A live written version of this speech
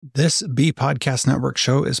This B Podcast Network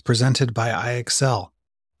show is presented by iExcel.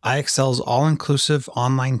 iExcel's all-inclusive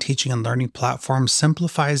online teaching and learning platform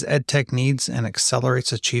simplifies edtech needs and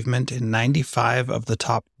accelerates achievement in 95 of the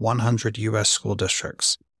top 100 U.S. school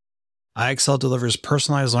districts. iExcel delivers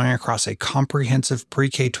personalized learning across a comprehensive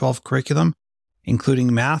pre-K-12 curriculum,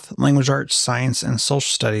 including math, language arts, science, and social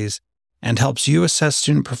studies, and helps you assess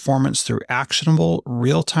student performance through actionable,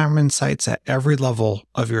 real-time insights at every level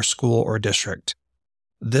of your school or district.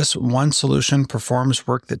 This one solution performs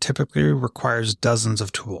work that typically requires dozens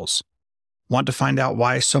of tools. Want to find out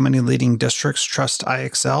why so many leading districts trust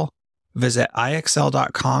iExcel? Visit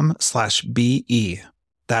ixl.com/BE.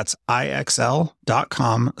 That's ixl.com/BE.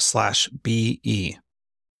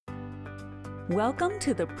 Welcome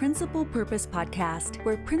to the Principal Purpose Podcast,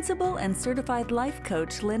 where Principal and Certified Life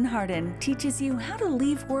Coach Lynn Harden teaches you how to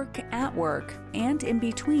leave work at work and in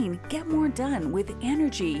between get more done with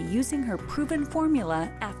energy using her proven formula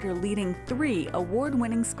after leading 3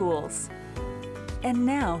 award-winning schools. And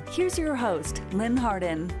now, here's your host, Lynn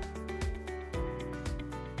Harden.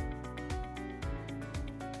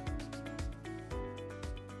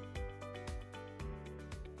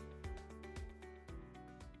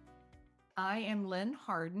 I am Lynn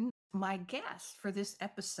Harden. My guest for this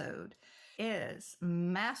episode is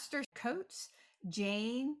Master Coach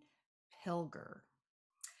Jane Pilger,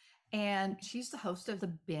 and she's the host of the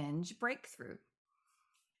Binge Breakthrough.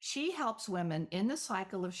 She helps women in the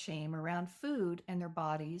cycle of shame around food and their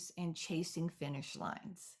bodies and chasing finish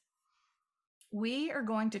lines. We are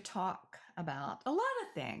going to talk about a lot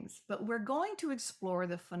of things, but we're going to explore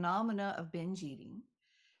the phenomena of binge eating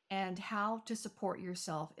and how to support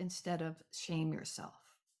yourself instead of shame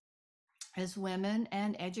yourself. As women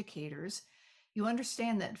and educators, you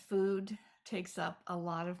understand that food takes up a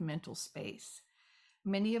lot of mental space.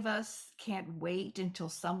 Many of us can't wait until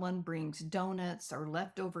someone brings donuts or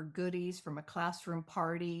leftover goodies from a classroom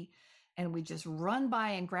party, and we just run by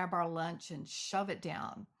and grab our lunch and shove it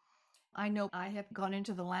down. I know I have gone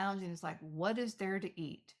into the lounge and it's like, what is there to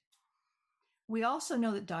eat? We also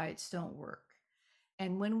know that diets don't work.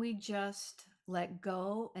 And when we just let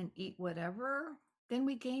go and eat whatever, then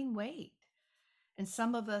we gain weight. And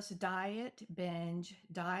some of us diet, binge,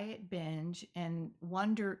 and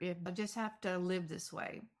wonder if I just have to live this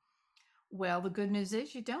way. Well, the good news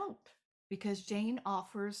is you don't, because Jane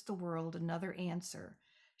offers the world another answer.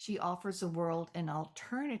 She offers the world an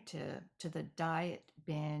alternative to the diet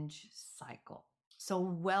binge cycle. So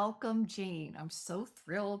welcome, Jane. I'm so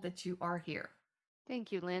thrilled that you are here.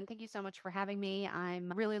 Thank you, Lynn. Thank you so much for having me.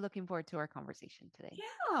 I'm really looking forward to our conversation today.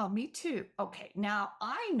 Yeah, me too. Okay, now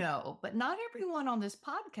I know, but not everyone on this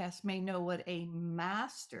podcast may know what a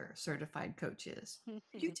master certified coach is.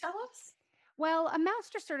 Could you tell us? Well, a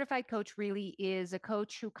master certified coach really is a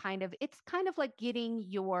coach who it's kind of like getting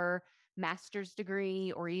your master's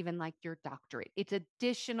degree or even like your doctorate. It's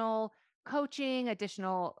additional coaching,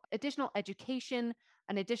 additional education,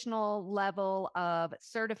 an additional level of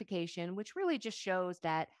certification, which really just shows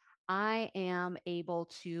that I am able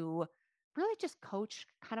to really just coach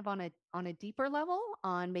kind of on a deeper level,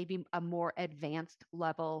 on maybe a more advanced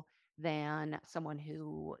level than someone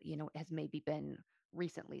who, has maybe been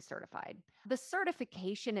recently certified. The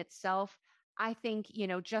certification itself, I think,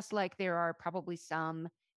 just like there are probably some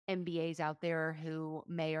MBAs out there who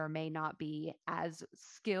may or may not be as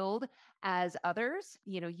skilled as others,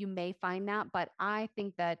 you may find that, but I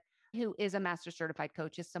think that who is a master certified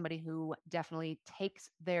coach is somebody who definitely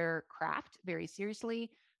takes their craft very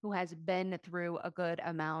seriously, who has been through a good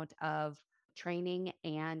amount of training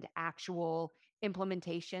and actual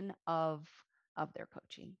implementation of their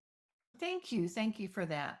coaching. Thank you. Thank you for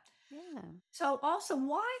that. Yeah. So, also,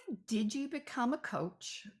 why did you become a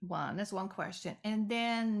coach? That's one question. And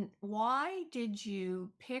then, why did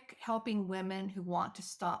you pick helping women who want to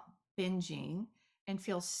stop binging and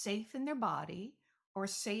feel safe in their body or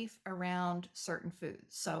safe around certain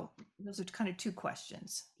foods? So, those are kind of two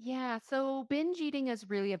questions. Yeah, so binge eating is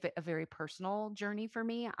really a very personal journey for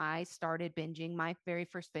me. I started binging. My very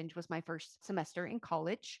first binge was my first semester in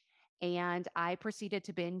college, and I proceeded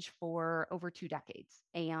to binge for over 2 decades.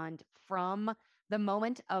 And from the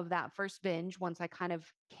moment of that first binge, once I kind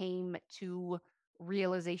of came to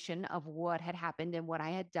realization of what had happened and what I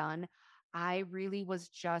had done, I really was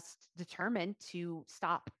just determined to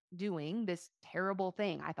stop doing this terrible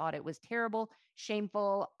thing. I thought it was terrible,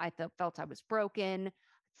 shameful. Felt I was broken,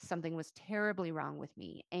 something was terribly wrong with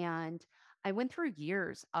me. And I went through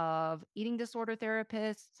years of eating disorder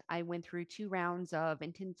therapists. I went through 2 rounds of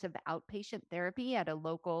intensive outpatient therapy at a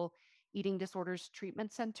local Eating Disorders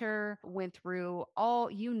Treatment Center, went through all,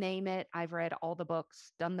 you name it. I've read all the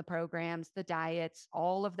books, done the programs, the diets,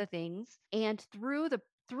 all of the things. And through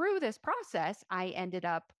this process, I ended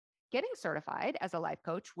up getting certified as a life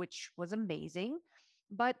coach, which was amazing.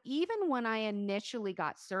 But even when I initially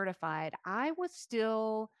got certified, I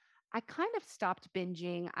kind of stopped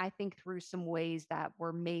binging, I think, through some ways that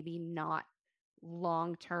were maybe not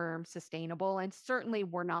long term sustainable, and certainly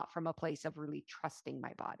were not from a place of really trusting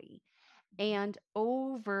my body. And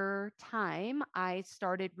over time, I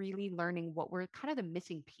started really learning what were kind of the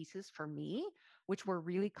missing pieces for me, which were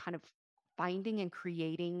really kind of finding and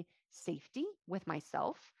creating safety with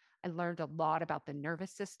myself. I learned a lot about the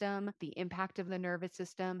nervous system, the impact of the nervous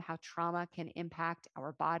system, how trauma can impact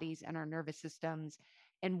our bodies and our nervous systems.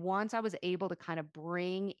 And once I was able to kind of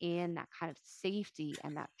bring in that kind of safety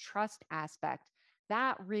and that trust aspect,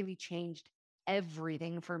 that really changed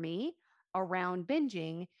everything for me around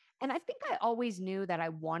binging. And I think I always knew that I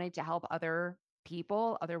wanted to help other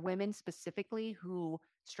people, other women specifically who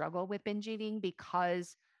struggle with binge eating,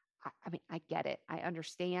 because I mean, I get it. I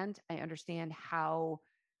understand. I understand how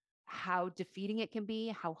defeating it can be,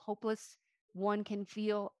 how hopeless one can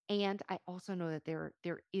feel, and I also know that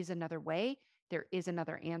there is another way, there is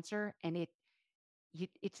another answer, and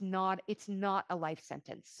it's not a life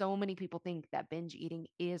sentence. So many people think that binge eating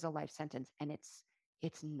is a life sentence, and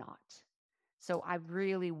it's not. So I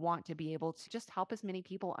really want to be able to just help as many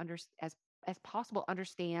people as possible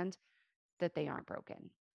understand that they aren't broken,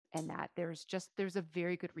 and that there's a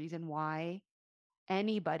very good reason why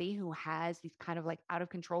anybody who has these kind of like out of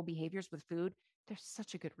control behaviors with food, there's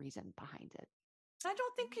such a good reason behind it. I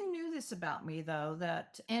don't think you knew this about me, though,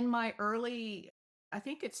 that in my early, I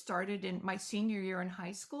think it started in my senior year in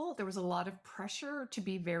high school, there was a lot of pressure to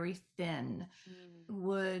be very thin. Mm,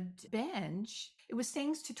 Would binge. It was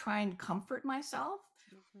things to try and comfort myself.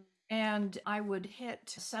 mhm, And I would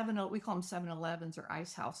hit we call them 7-Elevens or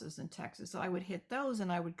ice houses in Texas. So I would hit those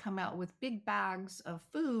and I would come out with big bags of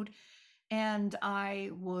food and I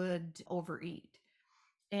would overeat.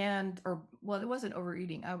 Or well, it wasn't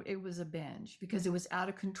overeating. It was a binge because it was out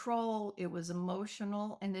of control. It was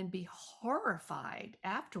emotional, and then be horrified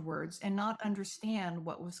afterwards and not understand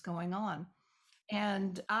what was going on.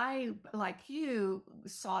 And I, like you,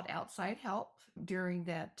 sought outside help during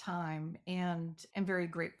that time and am very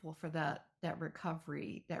grateful for that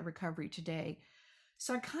recovery today.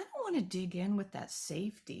 So I kind of want to dig in with that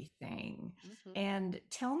safety thing mhm. and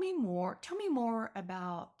tell me more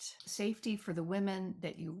about safety for the women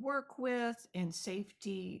that you work with and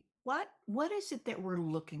safety. What is it that we're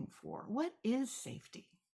looking for? What is safety?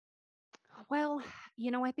 Well,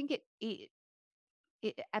 I think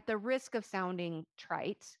at the risk of sounding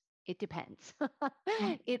trite, it depends.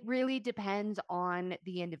 Mm, It really depends on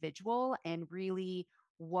the individual, and really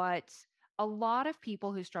what a lot of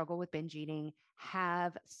people who struggle with binge eating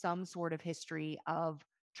have some sort of history of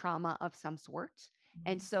trauma of some sort.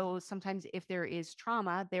 And so sometimes if there is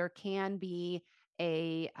trauma, there can be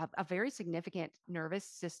a very significant nervous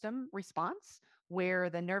system response where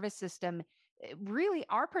the nervous system really,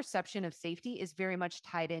 our perception of safety is very much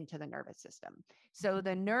tied into the nervous system. So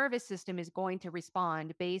the nervous system is going to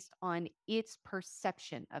respond based on its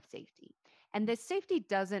perception of safety. And this safety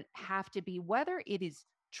doesn't have to be whether it is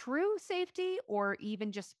true safety or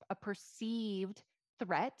even just a perceived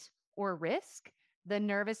threat or risk. The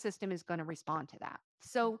nervous system is going to respond to that.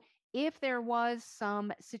 So if there was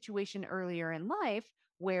some situation earlier in life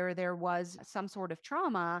where there was some sort of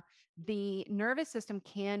trauma, the nervous system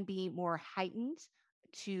can be more heightened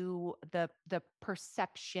to the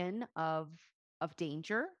perception of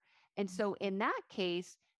danger. And so in that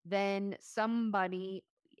case, then somebody,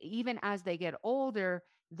 even as they get older,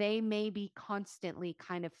 they may be constantly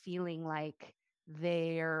kind of feeling like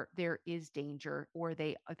there is danger, or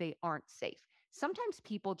they aren't safe. Sometimes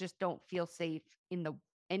people just don't feel safe in the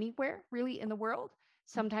anywhere really in the world.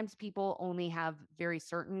 Sometimes people only have very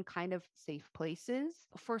certain kind of safe places.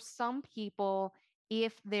 For some people,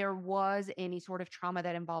 if there was any sort of trauma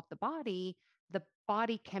that involved the body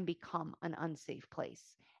can become an unsafe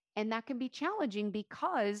place. And that can be challenging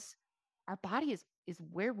because our body is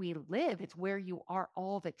where we live. It's where you are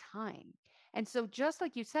all the time. And so just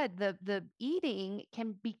like you said, the eating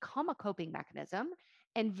can become a coping mechanism,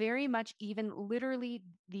 and very much even literally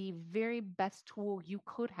the very best tool you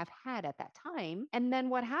could have had at that time. And then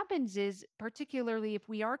what happens is, particularly if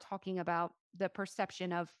we are talking about the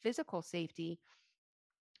perception of physical safety,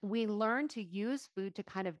 we learn to use food to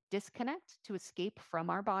kind of disconnect, to escape from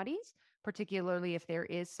our bodies, particularly if there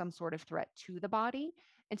is some sort of threat to the body.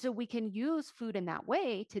 And so we can use food in that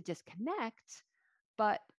way to disconnect,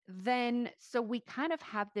 but then so we kind of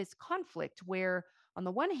have this conflict where on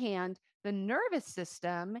the one hand, the nervous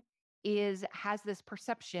system has this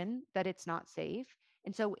perception that it's not safe.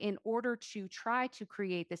 And so in order to try to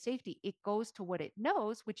create the safety, it goes to what it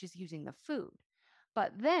knows, which is using the food.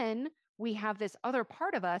 But then we have this other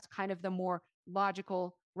part of us, kind of the more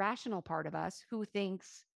logical, rational part of us, who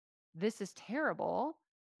thinks this is terrible.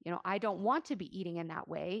 I don't want to be eating in that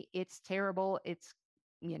way. It's terrible.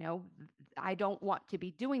 You know, I don't want to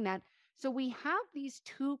be doing that. So we have these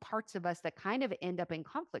two parts of us that kind of end up in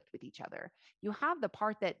conflict with each other. You have the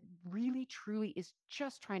part that really, truly is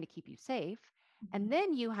just trying to keep you safe. And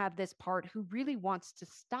then you have this part who really wants to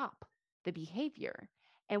stop the behavior.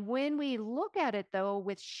 And when we look at it, though,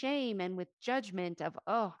 with shame and with judgment of,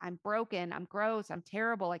 oh, I'm broken, I'm gross, I'm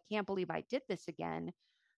terrible, I can't believe I did this again,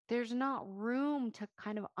 there's not room to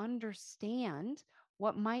kind of understand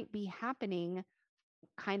what might be happening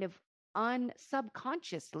kind of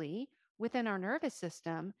subconsciously within our nervous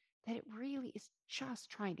system, that it really is just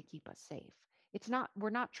trying to keep us safe. We're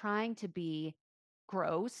not trying to be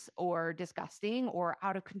gross or disgusting or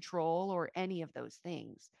out of control or any of those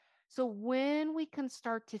things. So when we can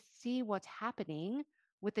start to see what's happening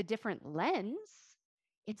with a different lens,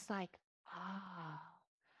 it's like, ah,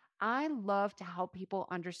 I love to help people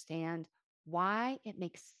understand why it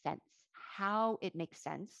makes sense, how it makes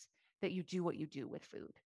sense that you do what you do with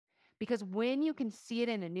food. Because when you can see it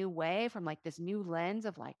in a new way from like this new lens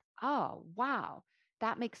of like, oh, wow,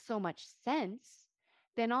 that makes so much sense,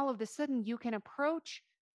 then all of a sudden you can approach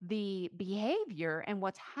the behavior and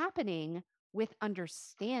what's happening with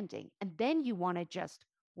understanding. And then you want to just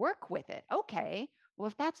work with it. Okay, well,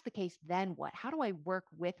 if that's the case, then what? How do I work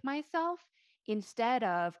with myself instead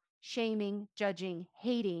of shaming, judging,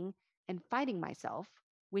 hating, and fighting myself,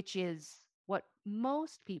 which is what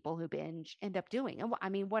most people who binge end up doing. And I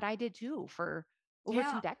mean, what I did too for over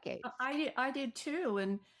Yeah, 2 decades. I did too.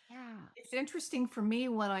 And Yeah. it's interesting for me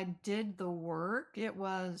when I did the work, it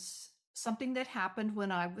was something that happened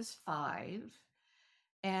when I was 5.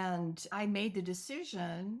 And I made the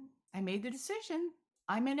decision.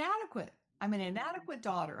 I'm inadequate. I'm an inadequate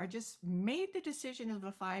daughter. I just made the decision as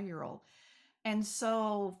a 5-year-old. And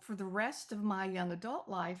so for the rest of my young adult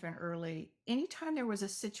life and early, anytime there was a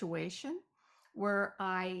situation where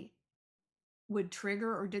I would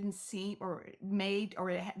trigger or didn't seem or made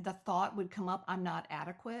or the thought would come up, I'm not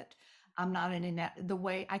adequate. I'm not the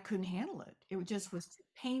way I couldn't handle it. It just was too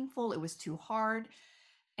painful. It was too hard.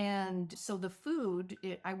 And so the food,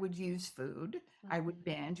 I would use food. I would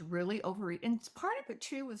binge, really overeat. And part of it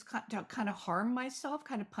too was to kind of harm myself,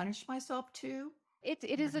 kind of punish myself too. It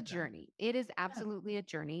is a journey. It is absolutely a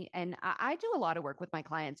journey. And I do a lot of work with my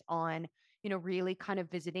clients on, really kind of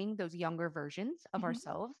visiting those younger versions of Mhm,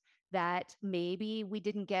 ourselves that maybe we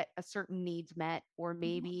didn't get a certain needs met, or mhm,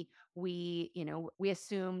 maybe we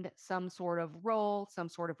assumed some sort of role, some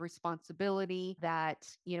sort of responsibility that,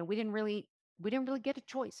 we didn't really get a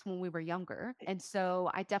choice when we were younger. And so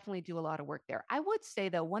I definitely do a lot of work there. I would say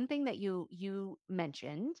though, one thing that you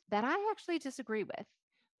mentioned that I actually disagree with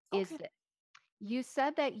is okay. that you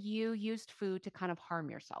said that you used food to kind of harm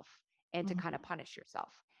yourself and to kind of Mhm, punish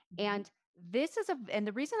yourself. mhm, And and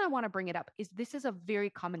the reason I want to bring it up is this is a very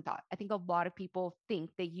common thought. I think a lot of people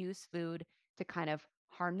think they use food to kind of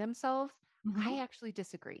harm themselves. mhm, I actually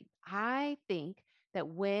disagree. I think that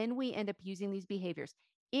when we end up using these behaviors,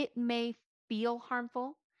 it may feel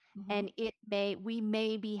harmful, mhm, and we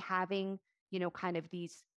may be having, kind of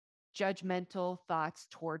these judgmental thoughts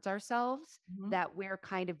towards ourselves, mhm, that we're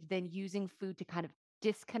kind of then using food to kind of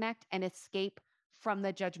disconnect and escape from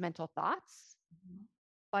the judgmental thoughts, mhm.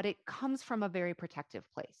 but it comes from a very protective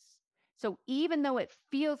place. So even though it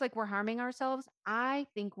feels like we're harming ourselves, I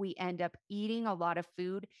think we end up eating a lot of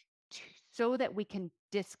food so that we can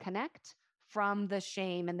disconnect from the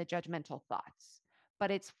shame and the judgmental thoughts.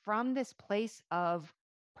 But it's from this place of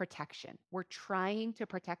protection. We're trying to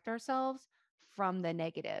protect ourselves from the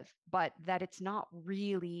negative, but that it's not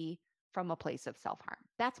really from a place of self harm.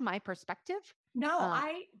 That's my perspective. No, Um,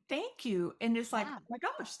 I thank you. And it's like, yeah, oh my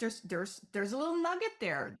gosh, there's a little nugget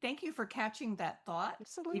there. Thank you for catching that thought.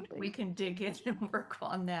 We absolutely. can dig in and work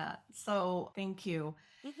on that. So thank you.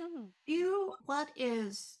 Hmm. What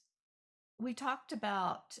is we talked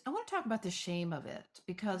about, I want to talk about the shame of it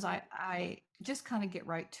because Hmm. I just kind of get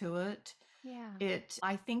right to it. Yeah.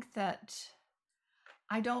 I think that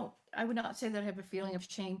I would not say that I have a feeling of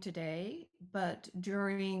shame today, but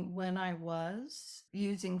during when I was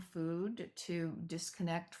using food to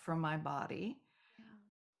disconnect from my body, Yeah.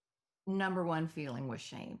 number one feeling was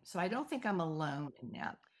shame. So I don't think I'm alone in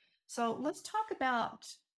that. So let's talk about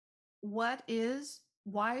what is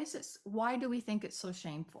why do we think it's so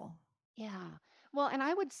shameful? Yeah. Well, and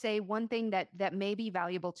I would say one thing that may be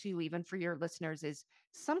valuable too, even for your listeners, is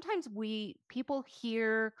sometimes people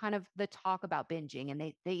hear kind of the talk about binging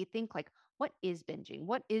and they think like, what is binging?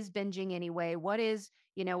 What is binging anyway? What is,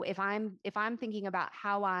 if I'm thinking about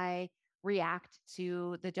how I react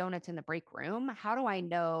to the donuts in the break room, how do I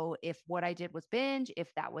know if what I did was binge,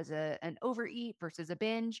 if that was an overeat versus a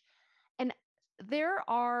binge? And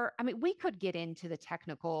I mean, we could get into the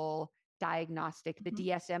technical diagnostic, the Mhm.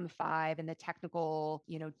 DSM-5 and the technical,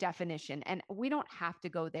 definition, and we don't have to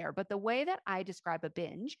go there. But the way that I describe a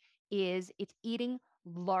binge is it's eating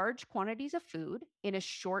large quantities of food in a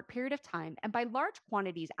short period of time. And by large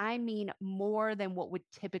quantities, I mean more than what would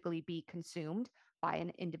typically be consumed by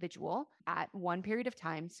an individual at one period of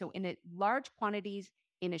time. So in large quantities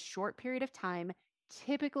in a short period of time,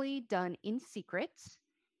 typically done in secret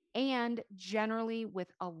and generally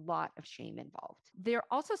with a lot of shame involved. There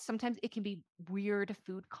also sometimes it can be weird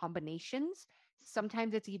food combinations.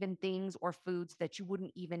 Sometimes it's even things or foods that you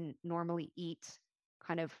wouldn't even normally eat,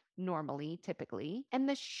 kind of normally, typically. And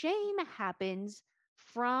the shame happens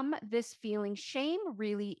from this feeling. Shame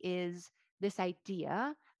really is this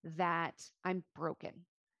idea that I'm broken.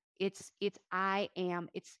 We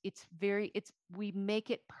make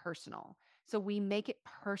it personal. So we make it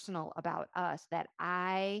personal about us that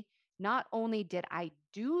not only did I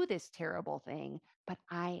do this terrible thing, but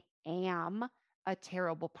I am a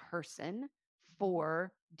terrible person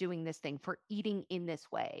for doing this thing, for eating in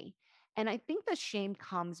this way. And I think the shame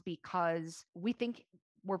comes because we think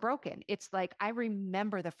we're broken. It's like I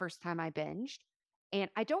remember the first time I binged. And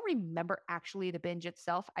I don't remember actually the binge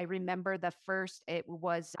itself. I remember the first, I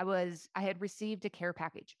had received a care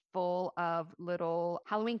package full of little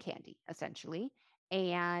Halloween candy, essentially.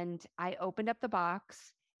 And I opened up the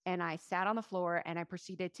box and I sat on the floor and I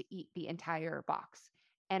proceeded to eat the entire box.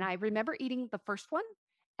 And I remember eating the first one.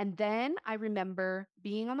 And then I remember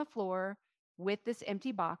being on the floor with this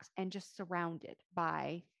empty box and just surrounded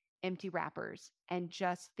by empty wrappers and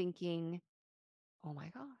just thinking, oh my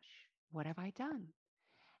gosh, what have I done?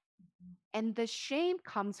 And the shame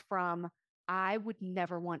comes from I would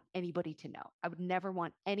never want anybody to know. I would never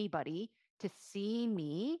want anybody to see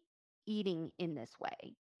me eating in this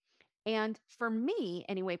way. And for me,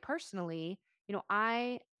 anyway, personally,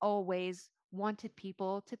 I always wanted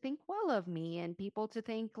people to think well of me and people to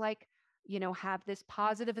think like, have this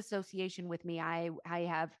positive association with me. I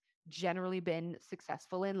have generally been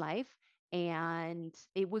successful in life. And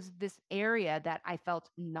it was this area that I felt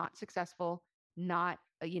not successful, not,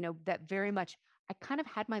 that very much I kind of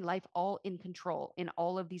had my life all in control in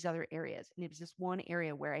all of these other areas. And it was this one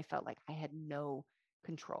area where I felt like I had no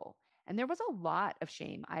control. And there was a lot of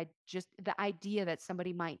shame. The idea that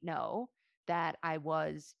somebody might know that I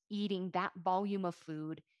was eating that volume of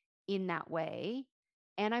food in that way.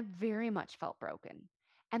 And I very much felt broken.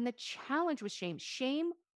 And the challenge with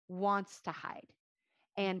shame wants to hide.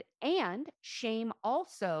 And shame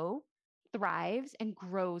also thrives and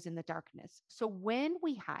grows in the darkness. So when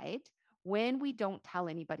we hide, when we don't tell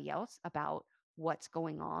anybody else about what's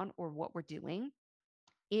going on or what we're doing,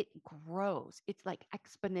 it grows. It's like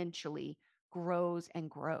exponentially grows and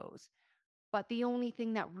grows. But the only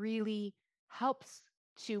thing that really helps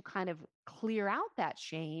to kind of clear out that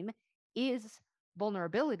shame is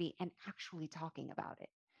vulnerability and actually talking about it.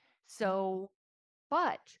 So,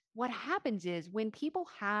 but what happens is when people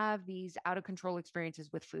have these out of control experiences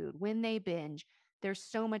with food, when they binge, there's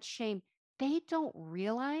so much shame, they don't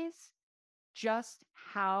realize just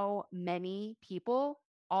how many people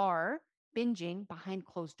are binging behind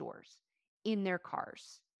closed doors in their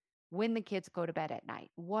cars when the kids go to bed at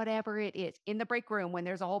night, whatever it is, in the break room when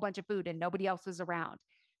there's a whole bunch of food and nobody else is around.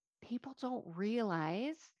 People don't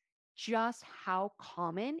realize just how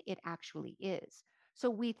common it actually is. So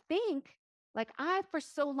we think, like, I for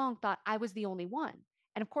so long thought I was the only one.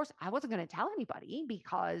 And of course, I wasn't going to tell anybody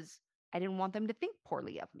because I didn't want them to think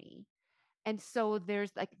poorly of me. And so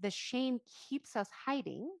there's like the shame keeps us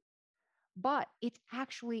hiding, but it's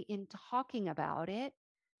actually in talking about it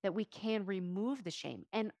that we can remove the shame.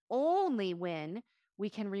 And only when we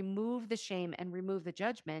can remove the shame and remove the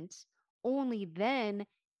judgment, only then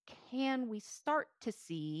can we start to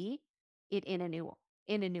see it in a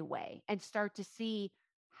new way and start to see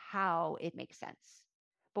how it makes sense.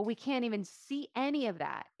 But we can't even see any of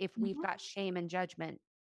that if we've Mhm. got shame and judgment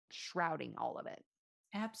shrouding all of it.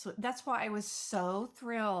 Absolutely. That's why I was so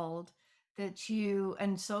thrilled that you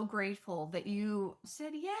and so grateful that you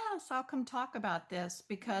said, "Yes, I'll come talk about this," Yeah.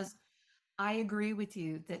 because I agree with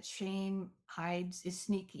you that shame hides is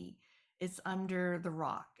sneaky. It's under the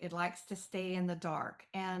rock. It likes to stay in the dark.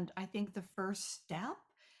 And I think the first step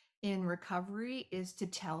in recovery is to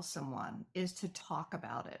tell someone, is to talk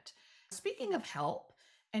about it. Speaking of help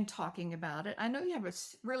and talking about it, I know you have a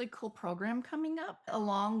really cool program coming up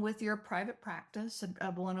along with your private practice,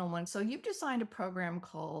 a one-on-one. So you've designed a program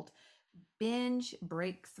called Binge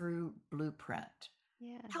Breakthrough Blueprint.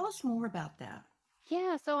 Yeah. Tell us more about that.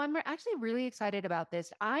 Yeah, so I'm actually really excited about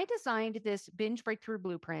this. I designed this binge breakthrough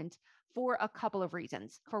blueprint for a couple of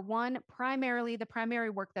reasons. For one, primarily, the primary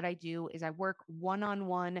work that I do is I work one on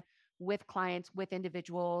one with clients, with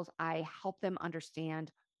individuals. I help them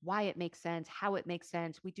understand why it makes sense, how it makes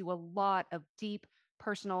sense. We do a lot of deep,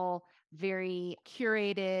 personal, very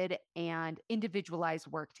curated, and individualized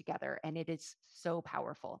work together. And it is so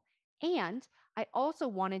powerful. And I also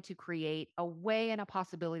wanted to create a way and a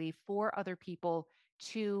possibility for other people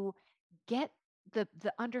to get the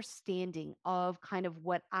understanding of kind of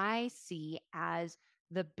what I see as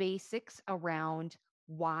the basics around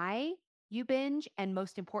why you binge and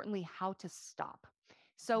most importantly how to stop.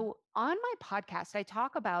 So on my podcast I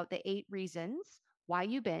talk about the 8 reasons why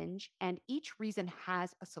you binge and each reason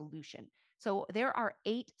has a solution. So there are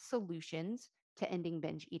 8 solutions to ending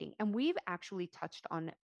binge eating and we've actually touched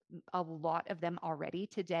on a lot of them already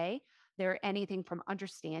today. They're anything from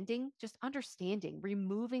understanding, just understanding,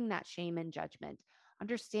 removing that shame and judgment,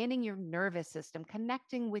 understanding your nervous system,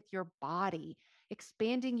 connecting with your body,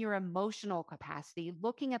 expanding your emotional capacity,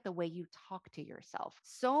 looking at the way you talk to yourself.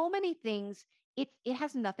 So many things. It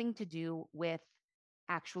has nothing to do with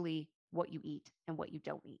actually what you eat and what you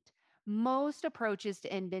don't eat. Most approaches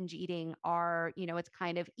to end binge eating are, it's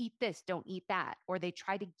kind of eat this, don't eat that, or they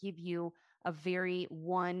try to give you a very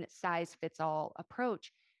one size fits all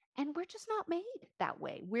approach. And we're just not made that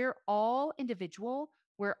way. We're all individual,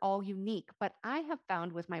 we're all unique. But I have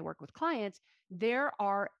found with my work with clients, there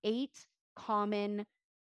are 8 common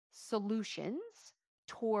solutions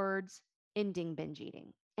towards ending binge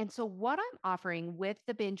eating. And so, what I'm offering with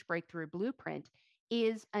the Binge Breakthrough Blueprint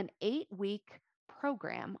is an 8-week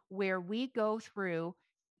program where we go through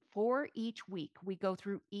for each week, we go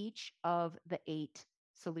through each of the 8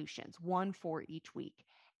 solutions, one for each week.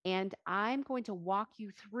 And I'm going to walk you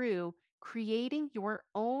through creating your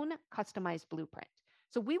own customized blueprint.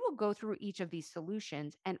 So we will go through each of these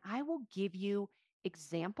solutions and I will give you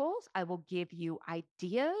examples, I will give you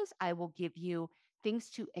ideas, I will give you things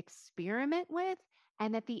to experiment with.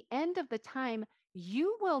 And at the end of the time,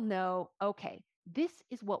 you will know, okay, this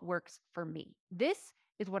is what works for me. This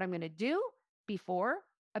is what I'm going to do before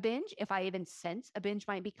a binge. If I even sense a binge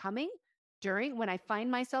might be coming during when I find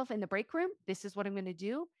myself in the break room, this is what I'm going to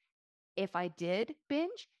do. If I did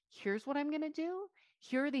binge, here's what I'm going to do.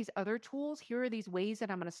 Here are these other tools. Here are these ways that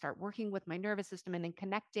I'm going to start working with my nervous system and then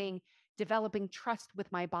connecting, developing trust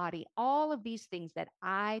with my body. All of these things that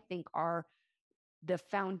I think are the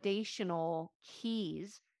foundational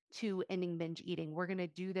keys to ending binge eating. We're going to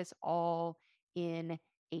do this all in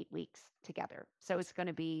 8 weeks together. So it's going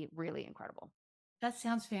to be really incredible. That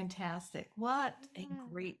sounds fantastic. What a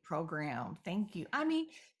great program. Thank you. I mean,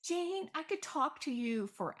 Jane, I could talk to you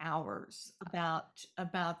for hours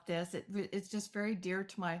about this. It's just very dear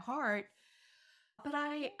to my heart. But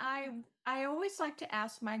I always like to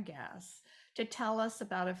ask my guests to tell us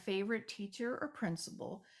about a favorite teacher or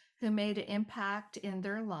principal who made an impact in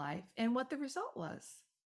their life and what the result was.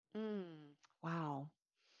 Wow.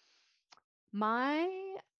 My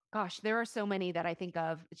gosh, there are so many that I think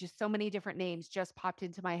of, just so many different names just popped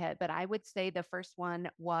into my head. But I would say the first one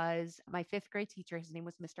was my 5th grade teacher. His name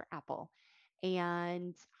was Mr. Apple.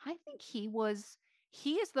 And I think he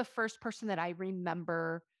is the first person that I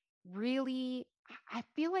remember really. I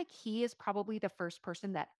feel like he is probably the first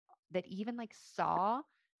person that even like saw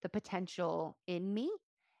the potential in me.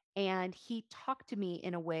 And he talked to me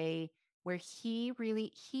in a way where he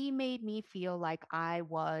made me feel like I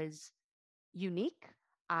was unique.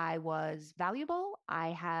 I was valuable. I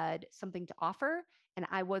had something to offer, and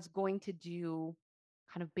I was going to do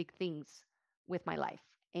kind of big things with my life.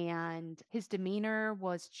 And his demeanor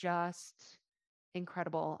was just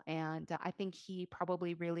incredible. And I think he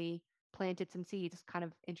probably really planted some seeds. Kind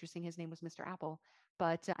of interesting. His name was Mr. Apple,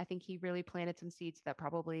 but I think he really planted some seeds that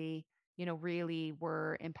probably, really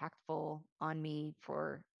were impactful on me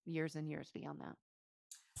for years and years beyond that.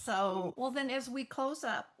 So, well, then as we close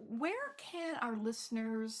up, where can our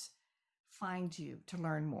listeners find you to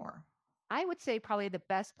learn more? I would say probably the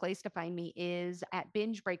best place to find me is at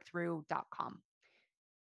bingebreakthrough.com.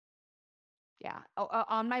 Yeah,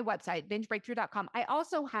 on my website, bingebreakthrough.com. I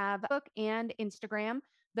also have Facebook and Instagram.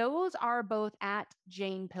 Those are both at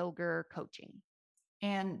Jane Pilger Coaching.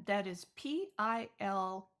 And that is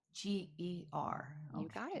Pilger. G-E-R. You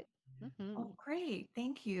got it. Oh, great.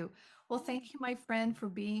 Thank you. Well, thank you, my friend, for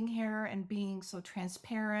being here and being so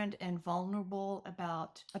transparent and vulnerable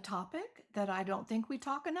about a topic that I don't think we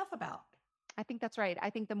talk enough about. I think that's right. I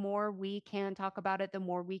think the more we can talk about it, the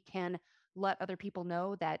more we can let other people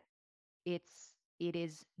know that it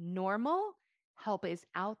is normal, help is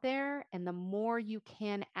out there, and the more you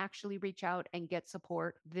can actually reach out and get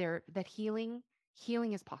support there, that healing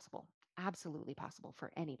is possible. Absolutely possible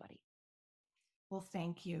for anybody. Well,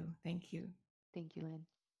 thank you. Thank you. Thank you, Lynn.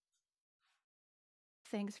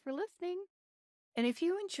 Thanks for listening. And if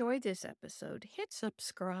you enjoyed this episode, hit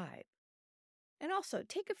subscribe. And also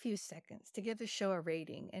take a few seconds to give the show a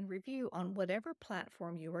rating and review on whatever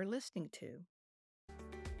platform you are listening to.